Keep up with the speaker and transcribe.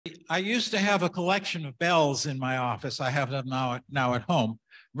I used to have a collection of bells in my office. I have them now at home,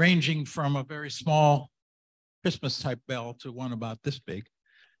 ranging from a very small Christmas type bell to one about this big.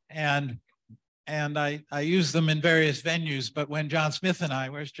 And I use them in various venues, but when John Smith and I,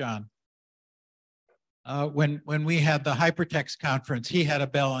 where's John? When we had the hypertext conference, he had a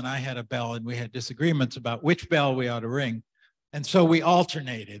bell and I had a bell, and we had disagreements about which bell we ought to ring. And so we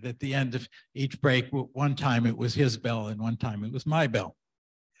alternated at the end of each break. One time it was his bell and one time it was my bell.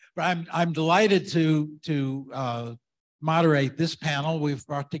 But I'm delighted to moderate this panel. We've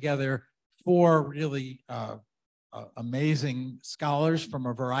brought together 4 really amazing scholars from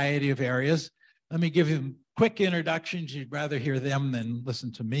a variety of areas. Let me give you quick introductions. You'd rather hear them than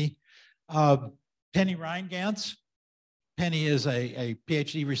listen to me. Penny Rheingans. Penny is a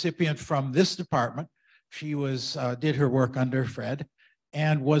PhD recipient from this department. She did her work under Fred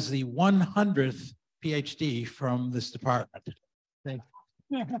and was the 100th PhD from this department.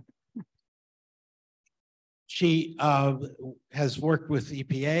 She has worked with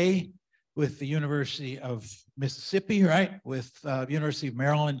EPA, with the University of Mississippi, right? With University of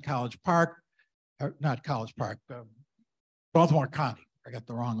Maryland, College Park, or not College Park, Baltimore County. I got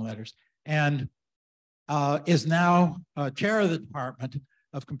the wrong letters. And is now chair of the Department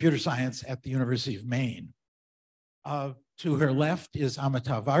of Computer Science at the University of Maine. To her left is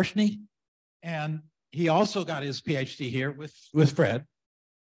Amitabh Varshney, and he also got his PhD here with Fred,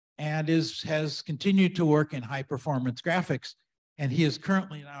 and has continued to work in high performance graphics. And he is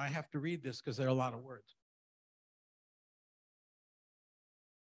currently, now I have to read this because there are a lot of words.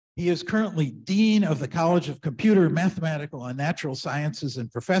 He is currently Dean of the College of Computer, Mathematical, and Natural Sciences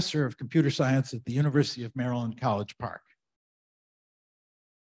and Professor of Computer Science at the University of Maryland, College Park.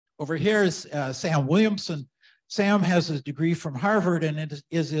 Over here is Sam Williamson. Sam has a degree from Harvard and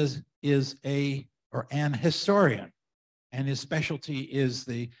is an historian. And his specialty is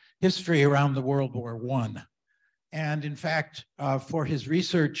the history around the World War I. And in fact, for his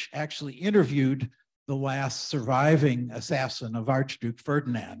research, actually interviewed the last surviving assassin of Archduke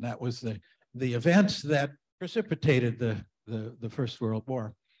Ferdinand. That was the event that precipitated the First World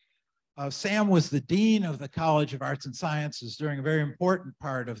War. Sam was the dean of the College of Arts and Sciences during a very important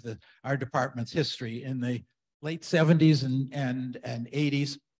part of our department's history in the late 70s and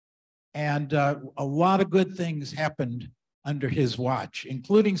 80s. And a lot of good things happened under his watch,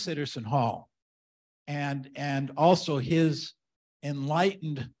 including Sitterson Hall. And also his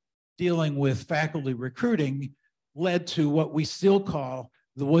enlightened dealing with faculty recruiting led to what we still call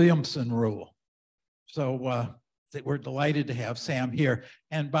the Williamson rule. So we're delighted to have Sam here.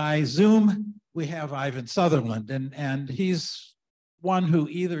 And by Zoom, we have Ivan Sutherland, and he's one who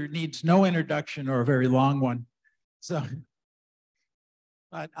either needs no introduction or a very long one. So,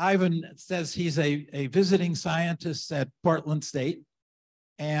 but Ivan says he's a visiting scientist at Portland State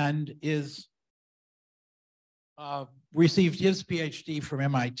and received his PhD from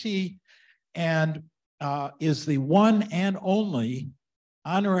MIT and is the one and only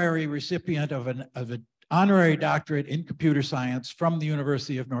honorary recipient of an honorary doctorate in computer science from the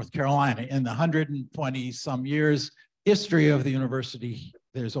University of North Carolina. In the 120 some years history of the university,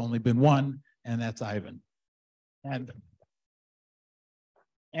 there's only been one, and that's Ivan.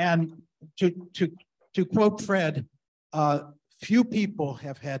 And to quote Fred, few people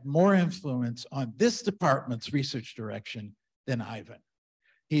have had more influence on this department's research direction than Ivan.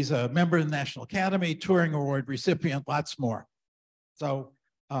 He's a member of the National Academy, Turing Award recipient, lots more. So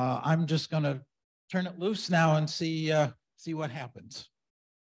I'm just going to turn it loose now and see what happens.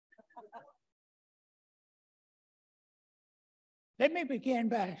 Let me begin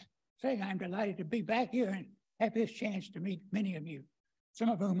by saying I'm delighted to be back here and have this chance to meet many of you, some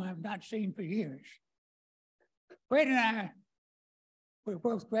of whom I've not seen for years. Fred and I were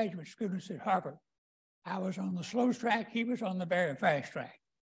both graduate students at Harvard. I was on the slow track, he was on the very fast track.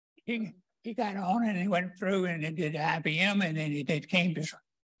 He got on and he went through and he did IBM, and then he came to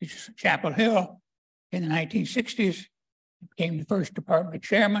Chapel Hill in the 1960s, became the first department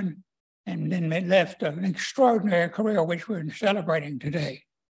chairman, and then left an extraordinary career, which we're celebrating today.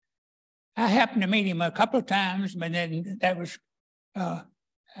 I happened to meet him a couple of times, but then that was, I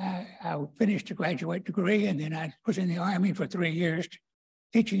finished a graduate degree, and then I was in the Army for 3 years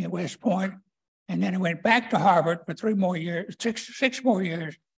teaching at West Point. And then I went back to Harvard for 3 more years, six more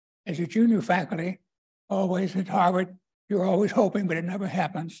years as a junior faculty, always at Harvard. You're always hoping, but it never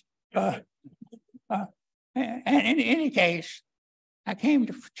happens. And in any case, I came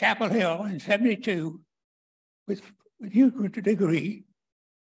to Chapel Hill in '72 with a degree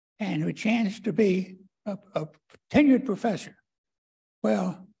and a chance to be a tenured professor.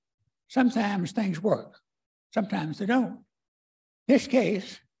 Well, sometimes things work, sometimes they don't. In this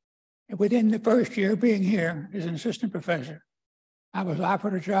case, within the first year of being here as an assistant professor, I was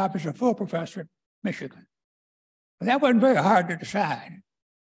offered a job as a full professor at Michigan. But that wasn't very hard to decide.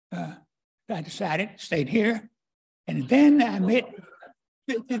 I decided, stayed here, and then I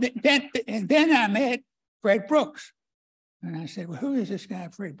met Fred Brooks. And I said, well, who is this guy,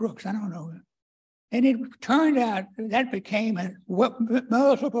 Fred Brooks? I don't know. And it turned out that became a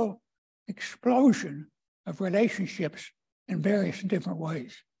multiple explosion of relationships in various different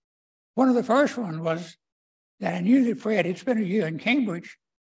ways. One of the first ones was that I knew that Fred had spent a year in Cambridge,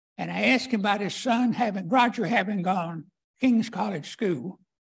 and I asked him about his son Roger having gone King's College School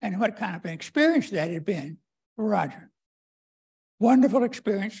and what kind of an experience that had been for Roger. Wonderful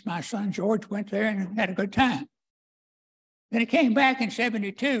experience. My son George went there and had a good time. Then he came back in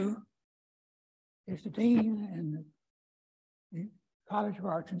 '72 as the dean and the College of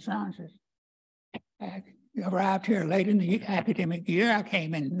Arts and Sciences. I arrived here late in the academic year. I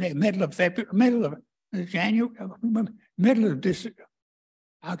came in the middle of February, middle of this,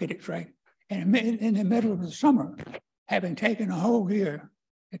 I'll get it straight, and in the middle of the summer, having taken a whole year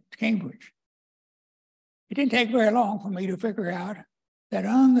at Cambridge. It didn't take very long for me to figure out that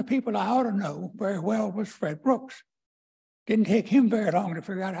among the people I ought to know very well was Fred Brooks. Didn't take him very long to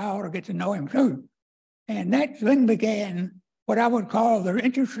figure out how I ought to get to know him too. And that then began what I would call the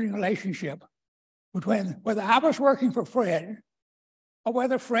interesting relationship between whether I was working for Fred or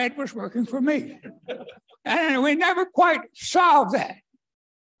whether Fred was working for me. And we never quite solved that,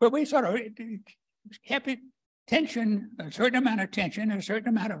 but we sort of kept it tension, a certain amount of tension, a certain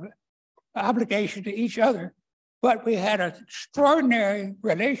amount of obligation to each other, but we had an extraordinary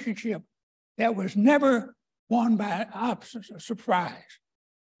relationship that was never won by surprise.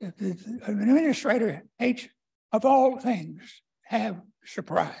 An administrator hates, of all things, have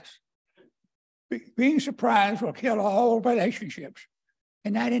surprise. Being surprised will kill all relationships.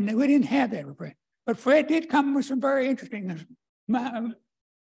 And we didn't have that with Fred. But Fred did come with some very interesting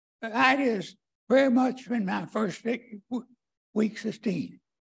ideas, very much in my first weeks as dean.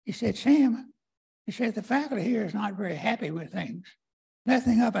 He said, Sam, he said, the faculty here is not very happy with things.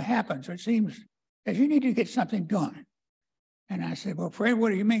 Nothing ever happens. It seems that you need to get something done. And I said, well, Fred, what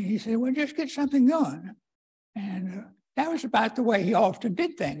do you mean? He said, well, just get something done. And that was about the way he often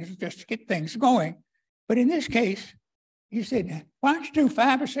did things, just to get things going. But in this case, he said, why don't you do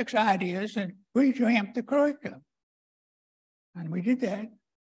 5 or 6 ideas and revamp the curriculum? And we did that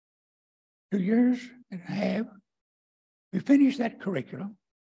 2 years and a half. We finished that curriculum.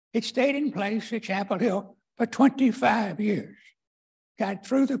 It stayed in place at Chapel Hill for 25 years. Got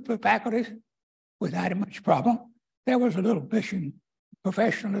through the faculty without much problem. There was a little mission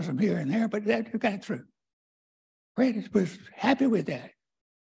professionalism here and there, but that got through. Fred was happy with that.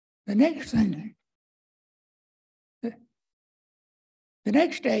 The next thing, the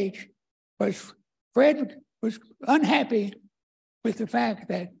next stage was Fred was unhappy with the fact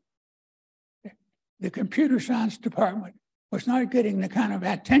that the computer science department was not getting the kind of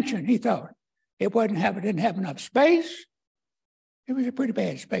attention he thought. It didn't have enough space. It was a pretty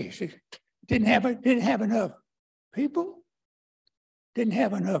bad space. It didn't have enough people, didn't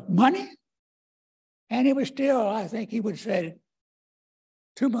have enough money, and it was still, I think he would say,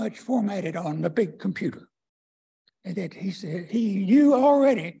 too much formatted on the big computer. And that he said he knew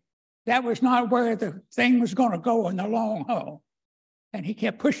already that was not where the thing was going to go in the long haul. And he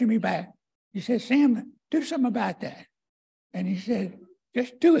kept pushing me back. He said, Sam, do something about that. And he said,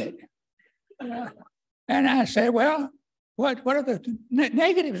 just do it. And I said, well, what are the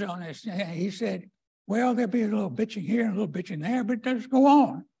negatives on this? He said, well, there'll be a little bitching here and a little bitching there, but just go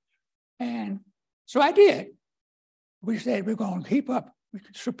on. And so I did. We said we're going to keep up,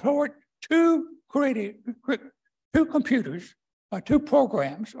 support 2 computers or 2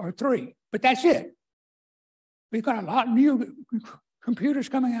 programs or 3, but that's it. We've got a lot of new computers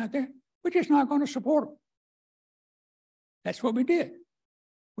coming out there. We're just not going to support them. That's what we did.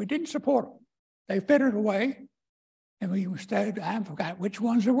 We didn't support them. They fitted away, and we started, I forgot which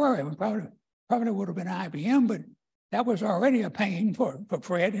ones there were. It probably would have been IBM, but that was already a pain for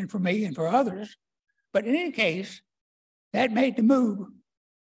Fred and for me and for others. But in any case, that made the move.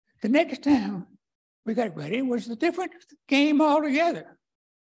 The next time we got ready was a different game altogether.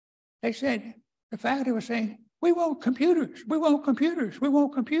 They said, the faculty was saying, we want computers, we want computers, we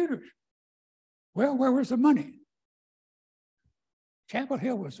want computers. Well, where was the money? Chapel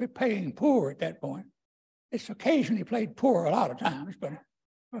Hill was paying poor at that point. It's occasionally played poor a lot of times, but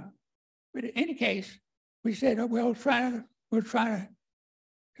in any case, we said, oh, we'll try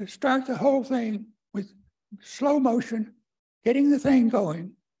to start the whole thing with slow motion, getting the thing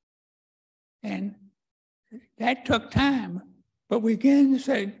going. And that took time, but we again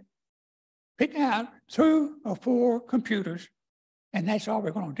said, pick out 2 or 4 computers, and that's all we're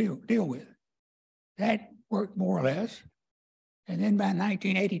going to deal with. That worked more or less. And then by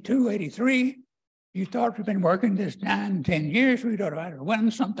 1982, 83, you thought we've been working this 9, 10 years, we thought about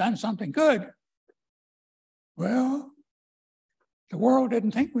it, done something good. Well, the world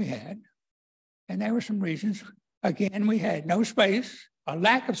didn't think we had. And there were some reasons. Again, we had no space, a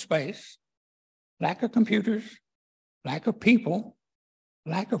lack of space, lack of computers, lack of people,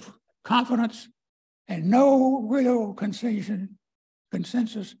 lack of confidence, and no real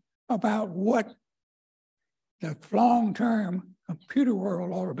consensus about what the long-term computer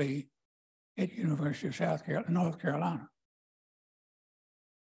world ought to be at the University of North Carolina.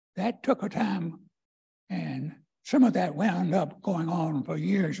 That took a time, and some of that wound up going on for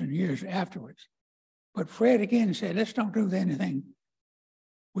years and years afterwards. But Fred again said, let's don't do anything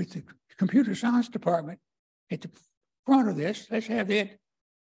with the computer science department at the front of this. Let's have it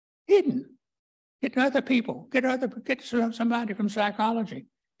hidden. Get other people, get somebody from psychology,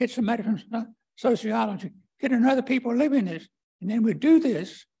 get somebody from sociology, get another people living this. And then we'll do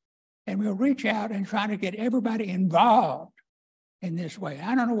this, and we'll reach out and try to get everybody involved in this way.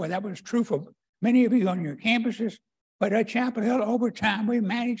 I don't know whether that was true for many of you on your campuses, but at Chapel Hill, over time, we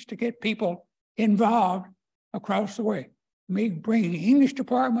managed to get people involved across the way. Me bringing English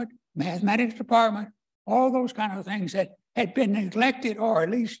department, mathematics department, all those kind of things that had been neglected or at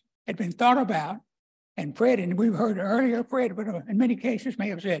least had been thought about. And Fred, and we've heard earlier, Fred, in many cases may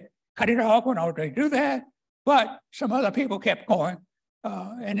have said, cut it off, we don't do that. But some other people kept going,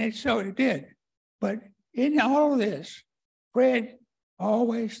 so it did. But in all of this, Fred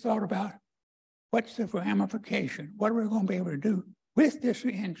always thought about what's the ramification? What are we going to be able to do with this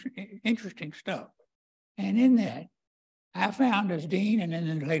interesting stuff? And in that, I found as dean and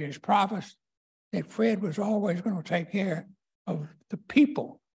then later as provost that Fred was always going to take care of the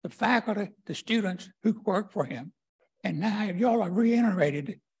people, the faculty, the students who work for him. And now y'all have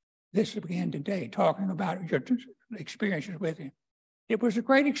reiterated this again today, talking about your experiences with him. It was a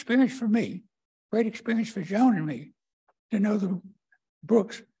great experience for me, great experience for Joan and me to know the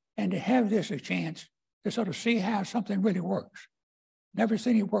Brooks and to have this a chance to sort of see how something really works. Never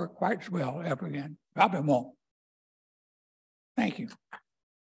seen it work quite as well ever again. Probably won't. Thank you.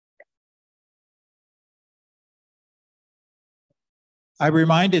 I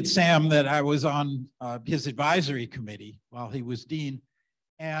reminded Sam that I was on his advisory committee while he was dean,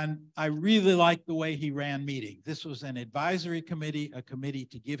 and I really liked the way he ran meetings. This was an advisory committee, a committee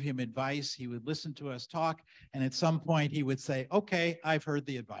to give him advice. He would listen to us talk, and at some point he would say, okay, I've heard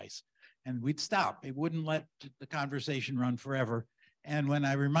the advice. And we'd stop. He wouldn't let the conversation run forever. And when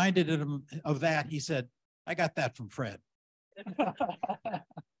I reminded him of that, he said, I got that from Fred.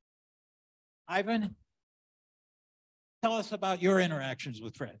 Ivan, tell us about your interactions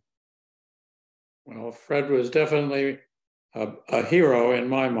with Fred. Well, Fred was definitely a hero in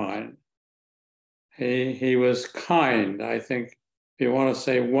my mind. He was kind. I think if you want to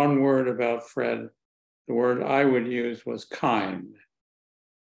say one word about Fred, the word I would use was kind.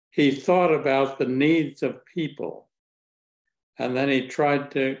 He thought about the needs of people, and then he tried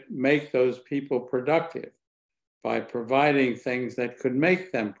to make those people productive by providing things that could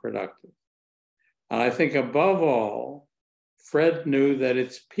make them productive. And I think above all, Fred knew that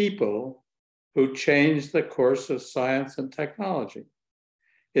it's people who change the course of science and technology.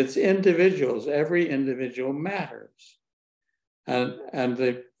 It's individuals. Every individual matters. And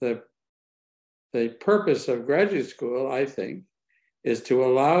the purpose of graduate school, I think, is to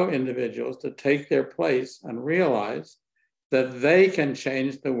allow individuals to take their place and realize that they can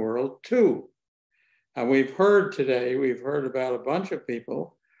change the world too. And we've heard about a bunch of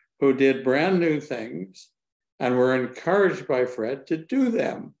people who did brand new things and were encouraged by Fred to do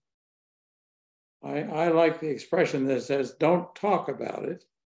them. I like the expression that says, don't talk about it,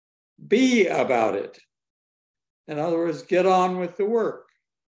 be about it. In other words, get on with the work.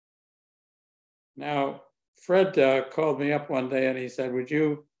 Now, Fred called me up one day and he said, would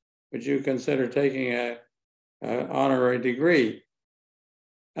you consider taking an honorary degree?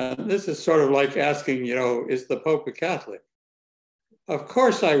 And this is sort of like asking, is the Pope a Catholic? Of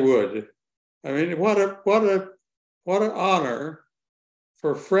course I would. I mean, what an honor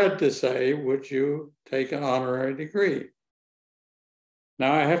for Fred to say, would you take an honorary degree?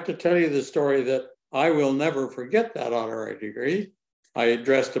 Now, I have to tell you the story that I will never forget that honorary degree. I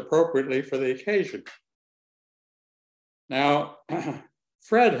dressed appropriately for the occasion. Now,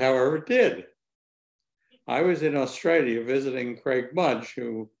 Fred, however, did. I was in Australia visiting Craig Mudge,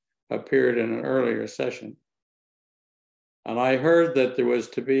 who appeared in an earlier session. And I heard that there was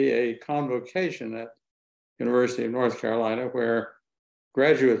to be a convocation at University of North Carolina where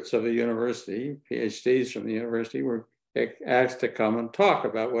graduates of the university, PhDs from the university, were asked to come and talk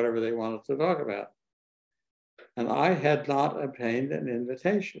about whatever they wanted to talk about. And I had not obtained an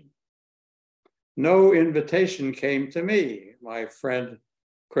invitation. No invitation came to me. My friend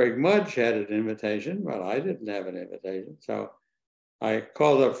Craig Mudge had an invitation, but I didn't have an invitation. So I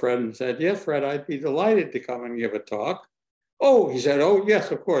called up Fred and said, yes, Fred, I'd be delighted to come and give a talk. Oh, he said, oh,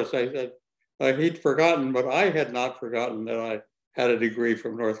 yes, of course. I said, he'd forgotten, but I had not forgotten that I had a degree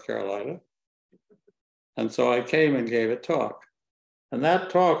from North Carolina. And so I came and gave a talk. And that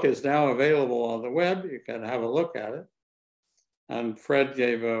talk is now available on the web. You can have a look at it. And Fred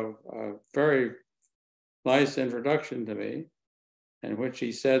gave a very nice introduction to me, in which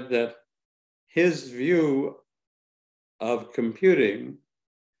he said that his view of computing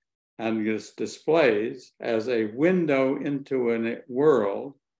and its displays as a window into a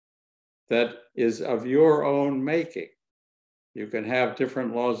world that is of your own making. You can have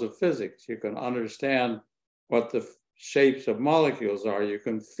different laws of physics. You can understand what the shapes of molecules are. You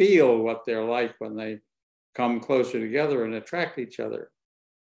can feel what they're like when they come closer together and attract each other.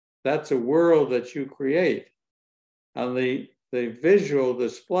 That's a world that you create. And the visual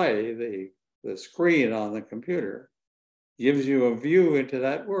display, the screen on the computer, gives you a view into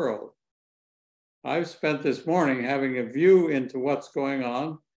that world. I've spent this morning having a view into what's going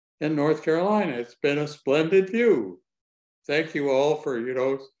on in North Carolina. It's been a splendid view. Thank you all for,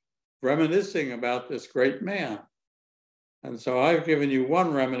 reminiscing about this great man. And so I've given you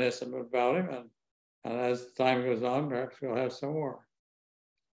one reminiscence about him, and as time goes on, perhaps we'll have some more.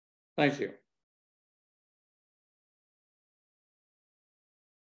 Thank you.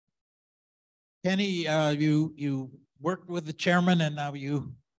 Kenny, you worked with the chairman, and now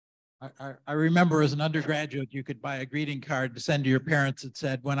I remember as an undergraduate, you could buy a greeting card to send to your parents that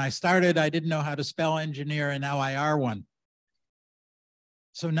said, when I started, I didn't know how to spell engineer, and now I are one.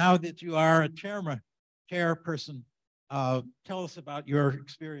 So now that you are a chairperson, tell us about your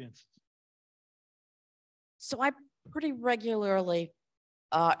experience. So I pretty regularly,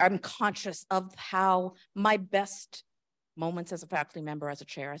 I'm conscious of how my best moments as a faculty member, as a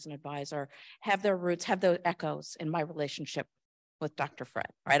chair, as an advisor, have their roots, have their echoes in my relationship with Dr. Fred,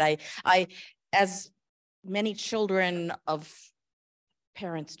 right? I, as many children of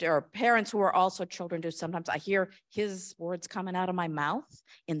parents do, or parents who are also children do, sometimes I hear his words coming out of my mouth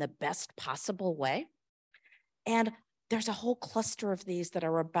in the best possible way. And there's a whole cluster of these that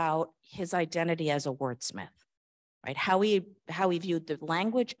are about his identity as a wordsmith, right? How he viewed the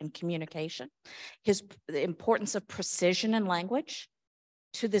language and communication, the importance of precision in language.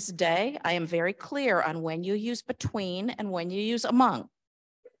 To this day, I am very clear on when you use between and when you use among.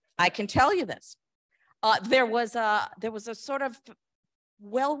 I can tell you this. There was a sort of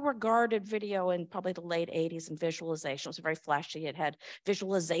well-regarded video in probably the late 80s in visualization. It was very flashy. It had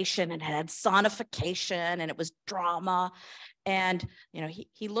visualization and it had sonification and it was drama. And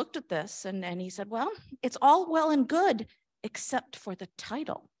he looked at this and he said, well, it's all well and good except for the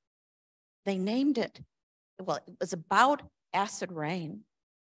title. They named it, well, it was about acid rain.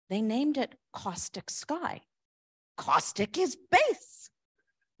 They named it Caustic Sky. Caustic is base,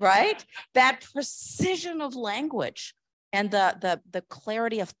 right? That precision of language and the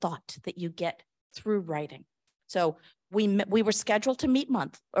clarity of thought that you get through writing. So we were scheduled to meet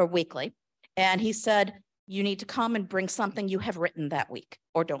weekly, and he said, you need to come and bring something you have written that week,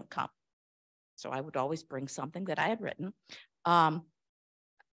 or don't come. So I would always bring something that I had written.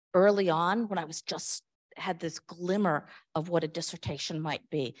 Early on, when I was had this glimmer of what a dissertation might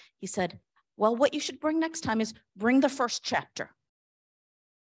be, he said, well, what you should bring next time is bring the first chapter,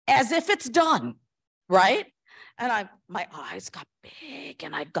 as if it's done, right? And my eyes got big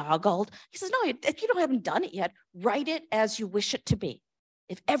and I goggled. He says, no, if you haven't done it yet, write it as you wish it to be.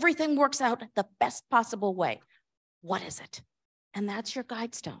 If everything works out the best possible way, what is it? And that's your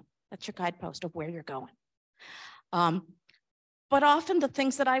guidestone. That's your guidepost of where you're going. But often the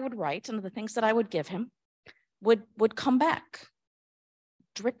things that I would write and the things that I would give him would come back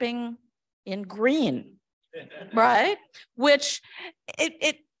dripping in green, right? Which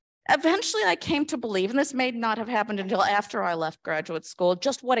eventually I came to believe, and this may not have happened until after I left graduate school,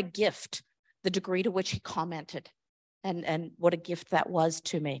 just what a gift, the degree to which he commented and what a gift that was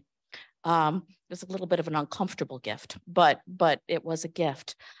to me. It was a little bit of an uncomfortable gift, but it was a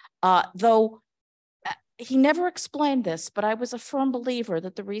gift. Though he never explained this, but I was a firm believer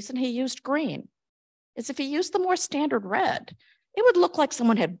that the reason he used green is if he used the more standard red, it would look like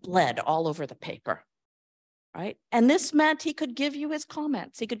someone had bled all over the paper. Right? And this meant he could give you his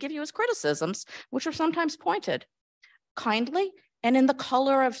comments. He could give you his criticisms, which are sometimes pointed kindly and in the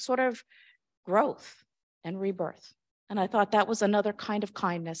color of sort of growth and rebirth. And I thought that was another kind of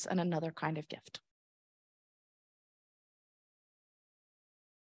kindness and another kind of gift.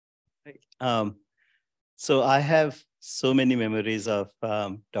 So I have so many memories of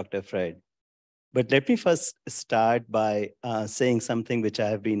Dr. Fred. But let me first start by saying something which I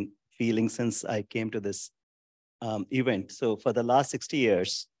have been feeling since I came to this event. So for the last 60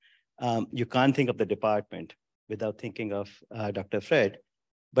 years, you can't think of the department without thinking of Dr. Fred.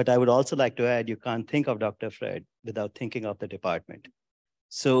 But I would also like to add, you can't think of Dr. Fred without thinking of the department.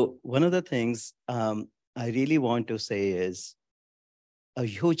 So one of the things I really want to say is a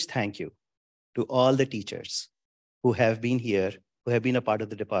huge thank you to all the teachers who have been here, who have been a part of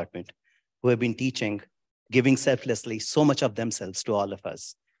the department, who have been teaching, giving selflessly so much of themselves to all of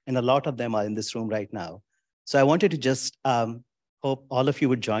us. And a lot of them are in this room right now. So I wanted to just hope all of you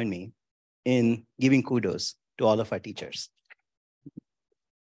would join me in giving kudos to all of our teachers.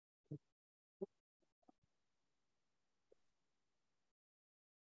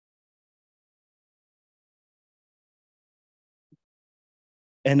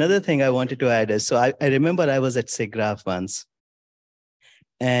 Another thing I wanted to add is, so I remember I was at SIGGRAPH once,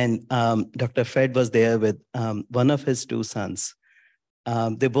 and Dr. Fred was there with one of his two sons.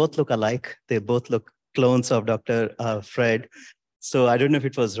 They both look alike. They both look clones of Dr. Fred. So I don't know if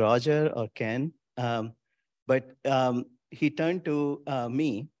it was Roger or Ken, but he turned to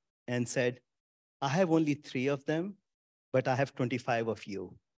me and said, I have only 3 of them, but I have 25 of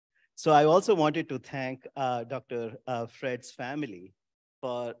you. So I also wanted to thank Dr. Fred's family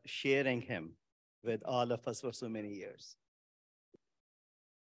for sharing him with all of us for so many years.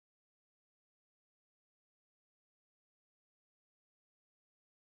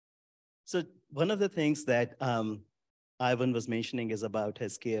 So one of the things that Ivan was mentioning is about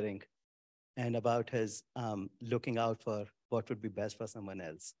his caring and about his looking out for what would be best for someone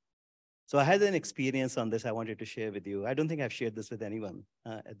else. So I had an experience on this I wanted to share with you. I don't think I've shared this with anyone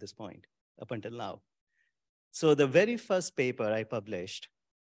at this point, up until now. So the very first paper I published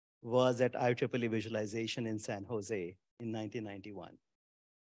was at IEEE Visualization in San Jose in 1991.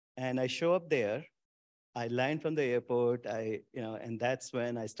 And I show up there, I land from the airport, and that's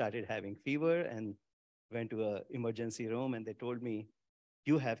when I started having fever and went to an emergency room, and they told me,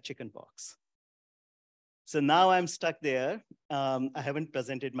 you have chickenpox. So now I'm stuck there. I haven't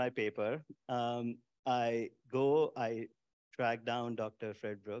presented my paper. I track down Dr.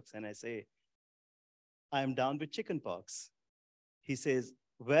 Fred Brooks, and I say, I'm down with chickenpox. He says,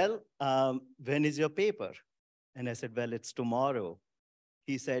 well, when is your paper? And I said, well, it's tomorrow.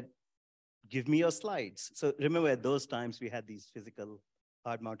 He said, give me your slides. So remember, at those times, we had these physical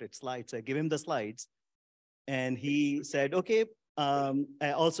hard-mounted slides. So I give him the slides, and he said, okay.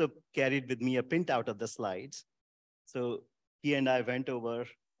 I also carried with me a printout of the slides. So he and I went over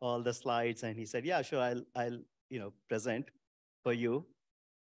all the slides, and he said, yeah, sure, I'll present for you.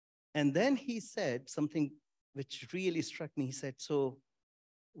 And then he said something which really struck me. He said, so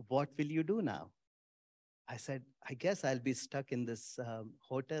what will you do now? I said, I guess I'll be stuck in this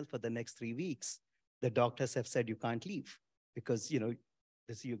hotel for the next 3 weeks. The doctors have said you can't leave because, you're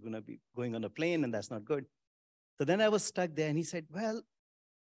going to be going on a plane, and that's not good. So then I was stuck there, and he said, well,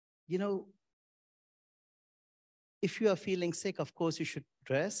 if you are feeling sick, of course you should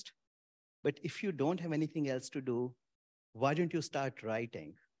rest. But if you don't have anything else to do, why don't you start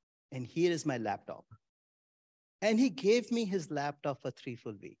writing? And here is my laptop. And he gave me his laptop for 3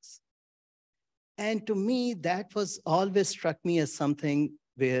 full weeks. And to me, that was always struck me as something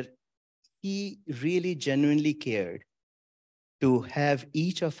where he really genuinely cared to have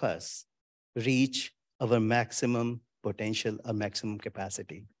each of us reach our maximum potential, our maximum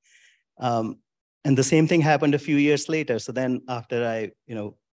capacity. And the same thing happened a few years later. So then after I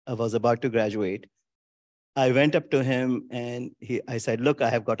was about to graduate, I went up to him and I said, look, I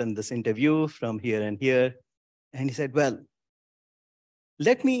have gotten this interview from here and here. And he said, well,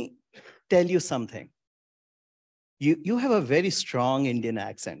 let me tell you something. You have a very strong Indian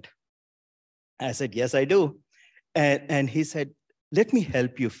accent. I said, yes, I do. And he said, let me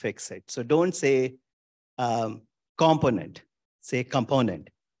help you fix it. So don't say component, say component.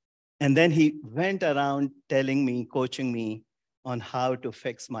 And then he went around telling me, coaching me on how to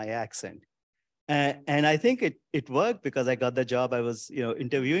fix my accent. And I think it worked because I got the job I was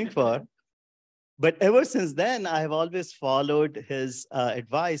interviewing for. But ever since then, I have always followed his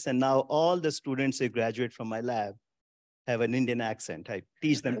advice. And now all the students who graduate from my lab have an Indian accent. I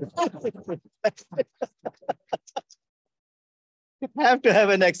teach them. You have to have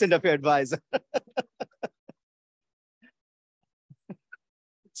an accent of your advisor.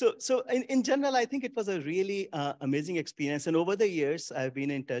 So in general, I think it was a really amazing experience. And over the years, I've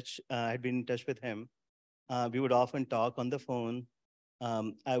been in touch. I've been in touch with him. We would often talk on the phone.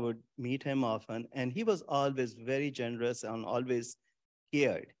 I would meet him often, and he was always very generous and always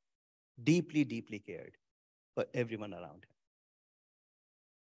cared, deeply, deeply cared for everyone around him.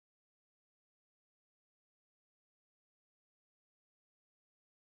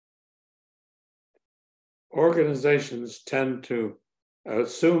 Organizations tend to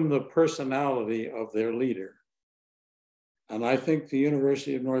assume the personality of their leader. And I think the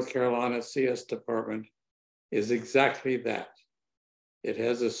University of North Carolina CS department is exactly that. It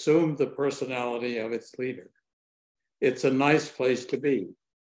has assumed the personality of its leader. It's a nice place to be.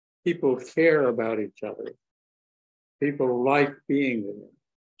 People care about each other. People like being there.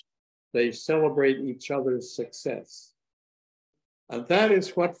 They celebrate each other's success. And that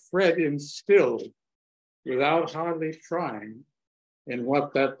is what Fred instilled without hardly trying in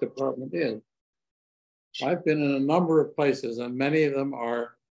what that department is. I've been in a number of places and many of them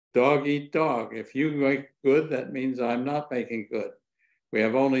are dog eat dog. If you make good, that means I'm not making good. We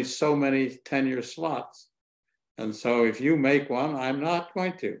have only so many tenure slots. And so if you make one, I'm not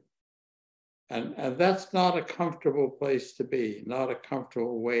going to. And that's not a comfortable place to be, not a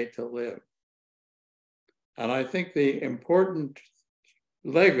comfortable way to live. And I think the important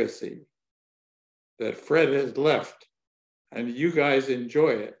legacy that Fred has left, and you guys enjoy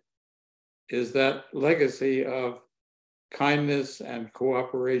it, is that legacy of kindness and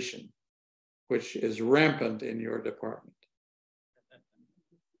cooperation, which is rampant in your department.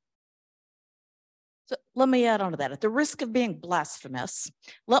 So let me add on to that. At the risk of being blasphemous,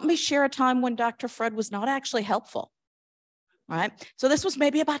 let me share a time when Dr. Fred was not actually helpful. All right. So this was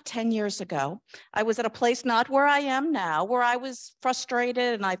maybe about 10 years ago. I was at a place not where I am now, where I was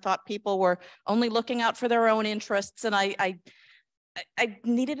frustrated and I thought people were only looking out for their own interests. And I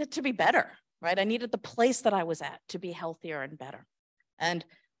needed it to be better, right? I needed the place that I was at to be healthier and better. And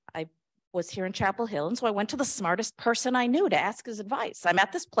I was here in Chapel Hill. And so I went to the smartest person I knew to ask his advice. I'm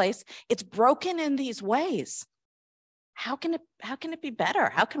at this place. It's broken in these ways. How can it be better?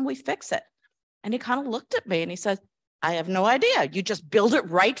 How can we fix it? And he kind of looked at me and he said, I have no idea. You just build it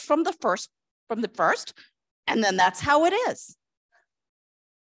right from the first, and then that's how it is.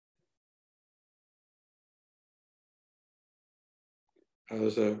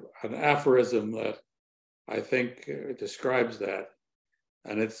 There's an aphorism that I think describes that.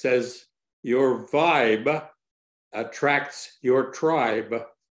 And it says, your vibe attracts your tribe.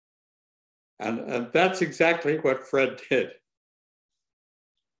 And that's exactly what Fred did.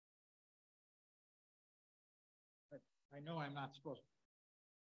 I know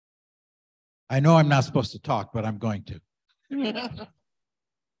I'm not supposed to talk, but I'm going to.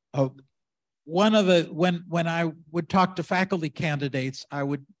 One of the, when I would talk to faculty candidates, I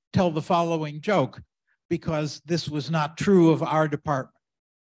would tell the following joke, because this was not true of our department.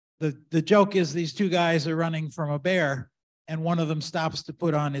 The joke is these two guys are running from a bear and one of them stops to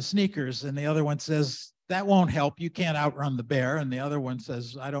put on his sneakers and the other one says, that won't help, you can't outrun the bear. And the other one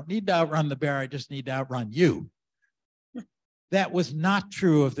says, I don't need to outrun the bear, I just need to outrun you. That was not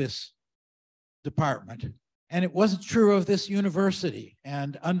true of this department. And it wasn't true of this university.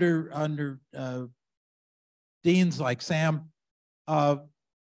 And under deans like Sam,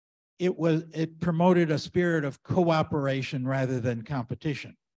 it promoted a spirit of cooperation rather than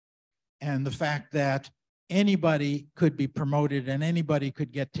competition. And the fact that anybody could be promoted and anybody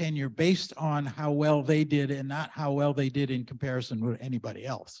could get tenure based on how well they did and not how well they did in comparison with anybody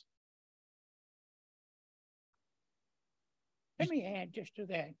else. Let me add just to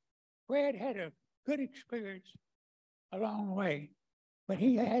that. Fred had a good experience along the way, but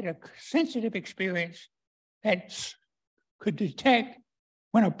he had a sensitive experience that could detect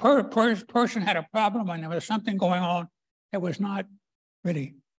when a person had a problem and there was something going on that was not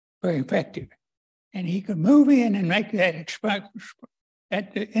really very effective. And he could move in and make that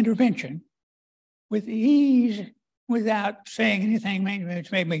intervention with ease without saying anything,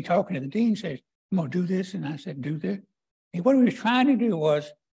 which made me talking to the dean, says, I'm gonna do this. And I said, do this. And what he was trying to do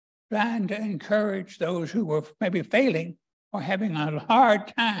was trying to encourage those who were maybe failing or having a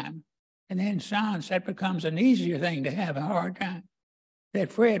hard time. And then science, that becomes an easier thing to have a hard time.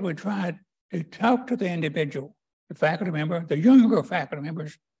 That Fred would try to talk to the individual, the faculty member, the younger faculty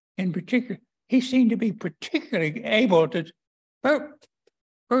members in particular. He seemed to be particularly able to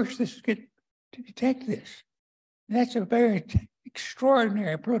first to detect this. And that's a very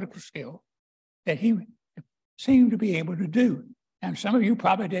extraordinary political skill that he seemed to be able to do. And some of you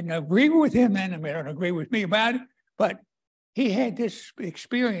probably didn't agree with him then, and they don't agree with me about it, but he had this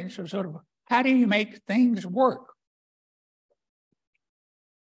experience of sort of, how do you make things work?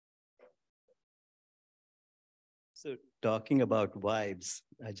 So talking about vibes,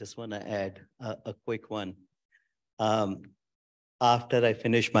 I just want to add a quick one. After I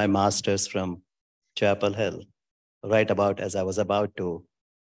finished my master's from Chapel Hill, right about as I was about to,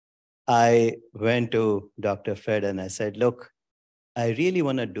 I went to Dr. Fred and I said, look, I really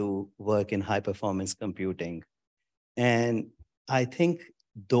want to do work in high performance computing. And I think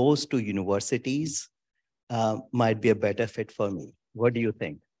those two universities might be a better fit for me. What do you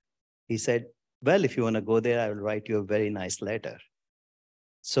think? He said, well, if you want to go there, I will write you a very nice letter.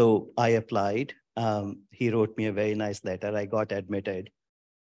 So I applied. He wrote me a very nice letter. I got admitted.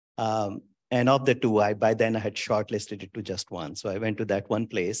 And of the two, by then I had shortlisted it to just one. So I went to that one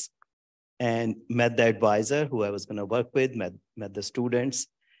place and met the advisor who I was going to work with, met the students.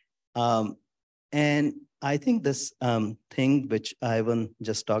 And I think this thing which Ivan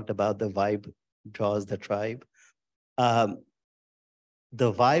just talked about, the vibe draws the tribe.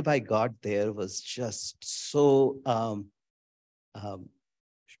 The vibe I got there was just so,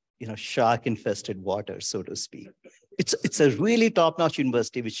 shark-infested water, so to speak. It's a really top-notch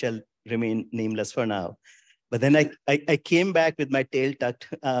university, which shall remain nameless for now. But then I came back with my tail tucked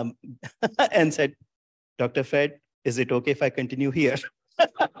and said, Dr. Fred, is it okay if I continue here?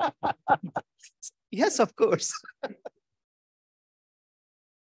 Yes, of course.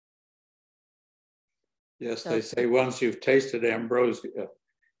 Yes, they say once you've tasted ambrosia,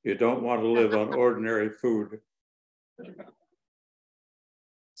 you don't want to live on ordinary food.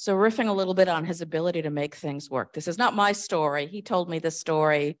 So riffing a little bit on his ability to make things work. This is not my story. He told me this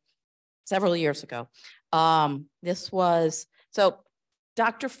story several years ago. So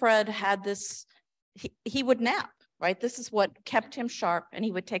Dr. Fred had this, he would nap, right? This is what kept him sharp, and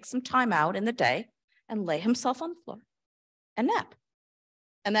he would take some time out in the day and lay himself on the floor and nap.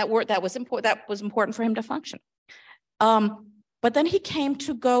 And that was important for him to function. But then he came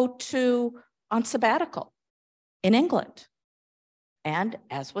to go on sabbatical in England. And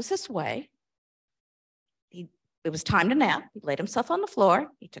as was his way, it was time to nap. He laid himself on the floor.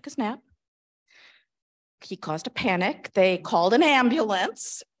 He took his nap. He caused a panic. They called an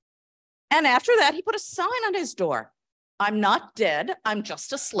ambulance. And after that, he put a sign on his door. I'm not dead. I'm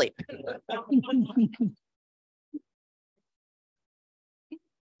just asleep.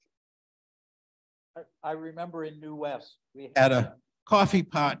 I remember in New West, we had a coffee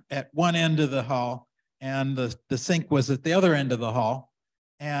pot at one end of the hall, and the sink was at the other end of the hall.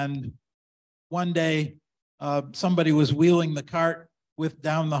 And one day, somebody was wheeling the cart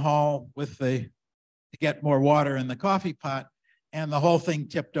down the hall to get more water in the coffee pot, and the whole thing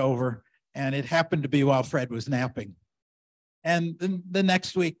tipped over. And it happened to be while Fred was napping. And then the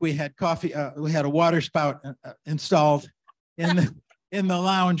next week, we had we had a water spout installed in the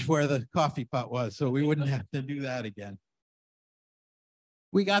lounge where the coffee pot was, so we wouldn't have to do that again.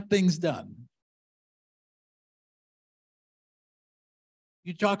 We got things done.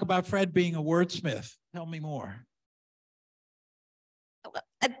 You talk about Fred being a wordsmith. Tell me more.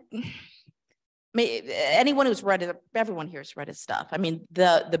 Anyone who's read it, everyone here has read his stuff. I mean,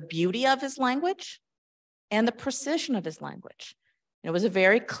 the beauty of his language and the precision of his language. It was a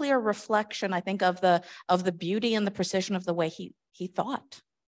very clear reflection, I think, of the beauty and the precision of the way he thought.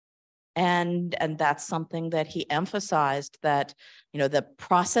 And that's something that he emphasized, that, the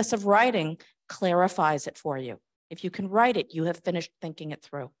process of writing clarifies it for you. If you can write it, you have finished thinking it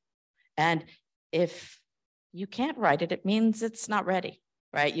through. And if you can't write it, it means it's not ready,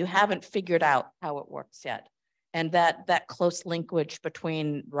 right? You haven't figured out how it works yet. And that close linkage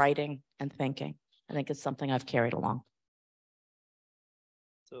between writing and thinking, I think, is something I've carried along.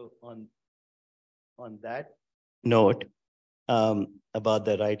 So on that note, about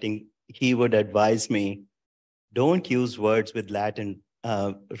the writing, he would advise me, don't use words with Latin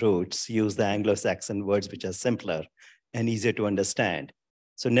roots, use the Anglo-Saxon words which are simpler and easier to understand.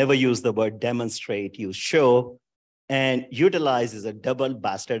 So never use the word demonstrate, use show, and utilize is a double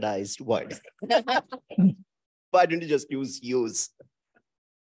bastardized word. Why don't you just use?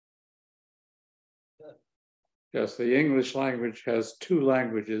 Yes, the English language has two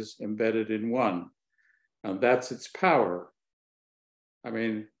languages embedded in one, and that's its power. I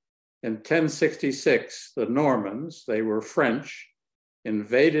mean, in 1066, the Normans, they were French,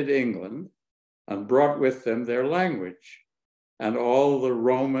 invaded England and brought with them their language and all the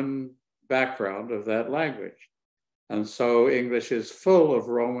Roman background of that language. And so English is full of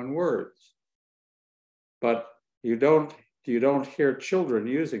Roman words, but you don't hear children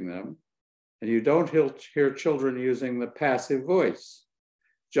using them, and you don't hear children using the passive voice.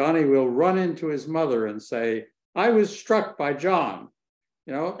 Johnny will run into his mother and say, I was struck by John.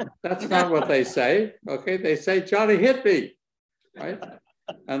 That's not what they say, okay? They say, Johnny hit me, right?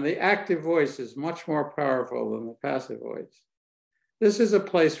 And the active voice is much more powerful than the passive voice. This is a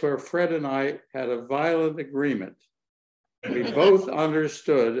place where Fred and I had a violent agreement. We both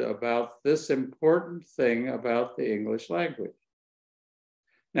understood about this important thing about the English language.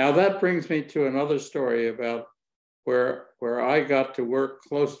 Now that brings me to another story about where I got to work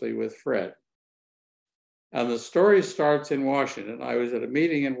closely with Fred. And the story starts in Washington. I was at a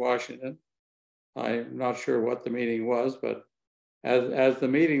meeting in Washington. I'm not sure what the meeting was, but as the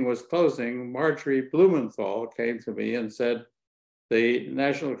meeting was closing, Marjorie Blumenthal came to me and said, the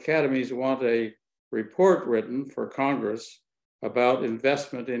National Academies want a report written for Congress about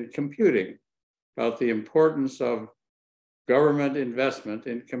investment in computing, about the importance of government investment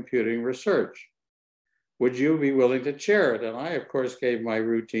in computing research. Would you be willing to chair it? And I, of course, gave my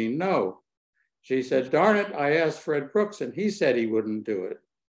routine no. She said, darn it, I asked Fred Brooks and he said he wouldn't do it.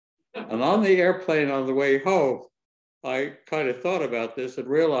 And on the airplane on the way home, I kind of thought about this and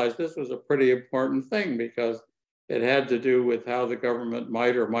realized this was a pretty important thing because it had to do with how the government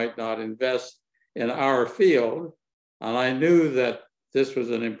might or might not invest in our field. And I knew that this was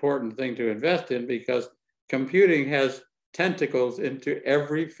an important thing to invest in because computing has tentacles into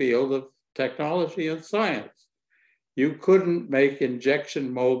every field of technology and science. You couldn't make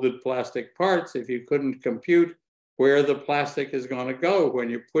injection molded plastic parts if you couldn't compute where the plastic is going to go when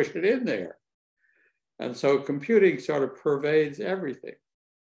you push it in there. And so computing sort of pervades everything.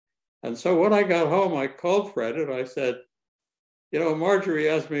 And so when I got home, I called Fred and I said, you know, Marjorie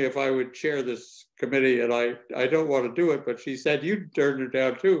asked me if I would chair this committee and I don't want to do it, but she said, you turned her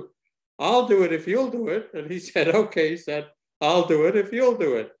down too. I'll do it if you'll do it. And he said, okay, he said, I'll do it if you'll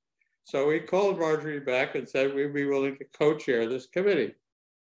do it. So we called Marjorie back and said we'd be willing to co-chair this committee.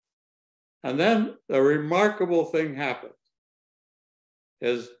 And then a remarkable thing happened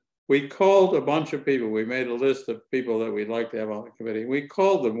is we called a bunch of people. We made a list of people that we'd like to have on the committee. We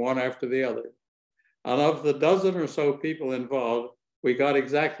called them one after the other. And of the dozen or so people involved, we got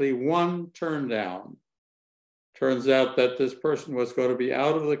exactly one turn down. Turns out that this person was going to be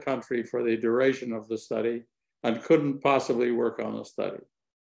out of the country for the duration of the study and couldn't possibly work on the study.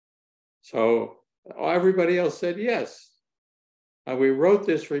 So everybody else said yes. And we wrote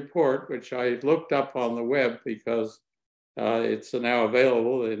this report, which I looked up on the web because it's now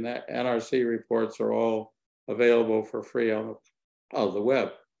available. The NRC reports are all available for free on the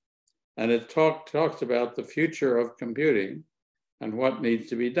web. And it talks about the future of computing and what needs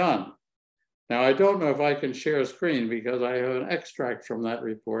to be done. Now, I don't know if I can share a screen because I have an extract from that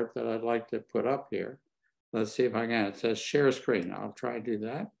report that I'd like to put up here. Let's see if I can. It says share screen. I'll try to do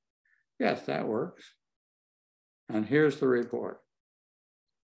that. Yes, that works. And here's the report.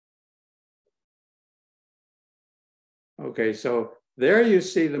 Okay, so there you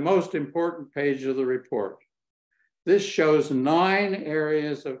see the most important page of the report. This shows 9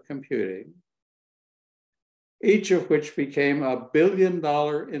 areas of computing, each of which became a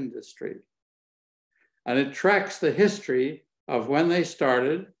billion-dollar industry. And it tracks the history of when they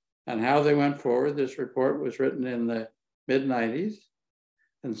started and how they went forward. This report was written in the mid-90s.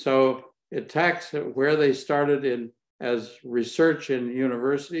 And so it tracks where they started in as research in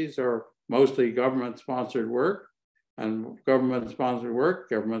universities or mostly government-sponsored work, and government-sponsored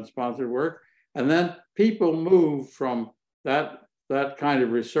work. And then people move from that kind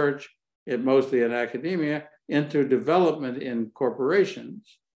of research, mostly in academia, into development in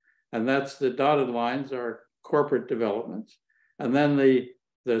corporations. And that's the dotted lines are corporate developments. And then the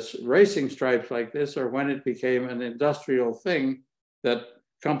racing stripes like this are when it became an industrial thing that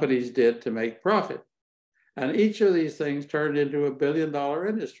companies did to make profit. And each of these things turned into a billion-dollar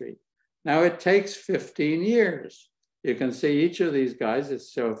industry. Now it takes 15 years. You can see each of these guys,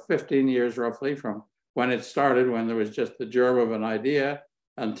 it's so 15 years roughly from when it started, when there was just the germ of an idea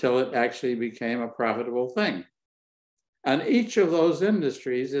until it actually became a profitable thing. And each of those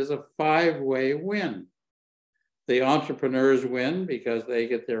industries is a 5-way win. The entrepreneurs win because they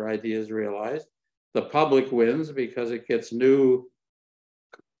get their ideas realized. The public wins because it gets new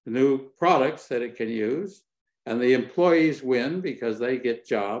products that it can use. And the employees win because they get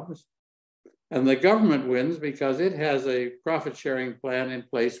jobs. And the government wins because it has a profit sharing plan in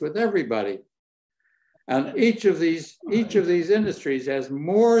place with everybody. And each of these industries has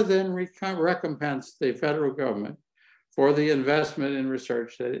more than recompensed the federal government for the investment in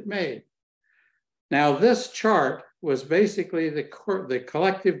research that it made. Now, this chart was basically the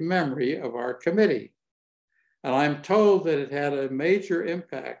collective memory of our committee. And I'm told that it had a major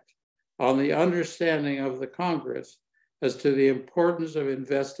impact on the understanding of the Congress as to the importance of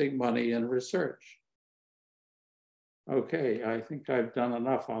investing money in research. Okay, I think I've done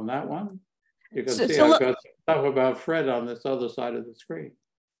enough on that one. You can see I've got stuff about Fred on this other side of the screen.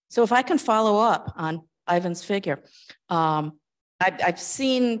 So if I can follow up on Ivan's figure, I've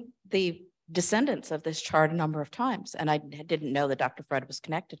seen the descendants of this chart a number of times, and I didn't know that Dr. Fred was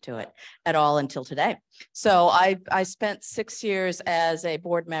connected to it at all until today. So I spent 6 years as a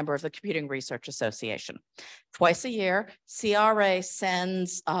board member of the Computing Research Association. Twice a year, CRA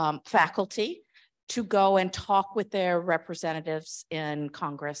sends faculty to go and talk with their representatives in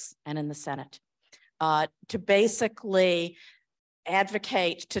Congress and in the Senate to basically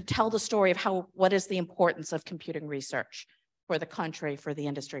advocate, to tell the story of what is the importance of computing research for the country, for the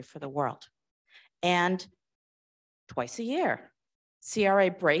industry, for the world. And twice a year,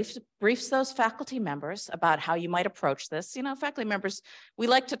 CRA briefs those faculty members about how you might approach this. You know, faculty members, we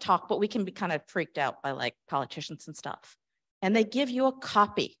like to talk, but we can be kind of freaked out by like politicians and stuff. And they give you a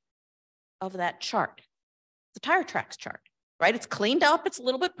copy of that chart, the tire tracks chart, right? It's cleaned up, it's a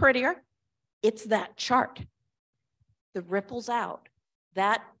little bit prettier. It's that chart that ripples out.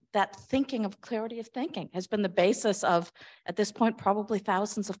 That thinking of clarity of thinking has been the basis of, at this point, probably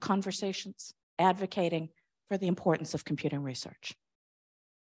thousands of conversations advocating for the importance of computing research.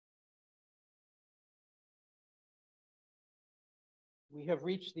 We have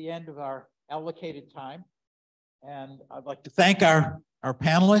reached the end of our allocated time, and I'd like to thank our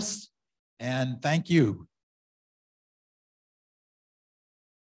panelists, and thank you.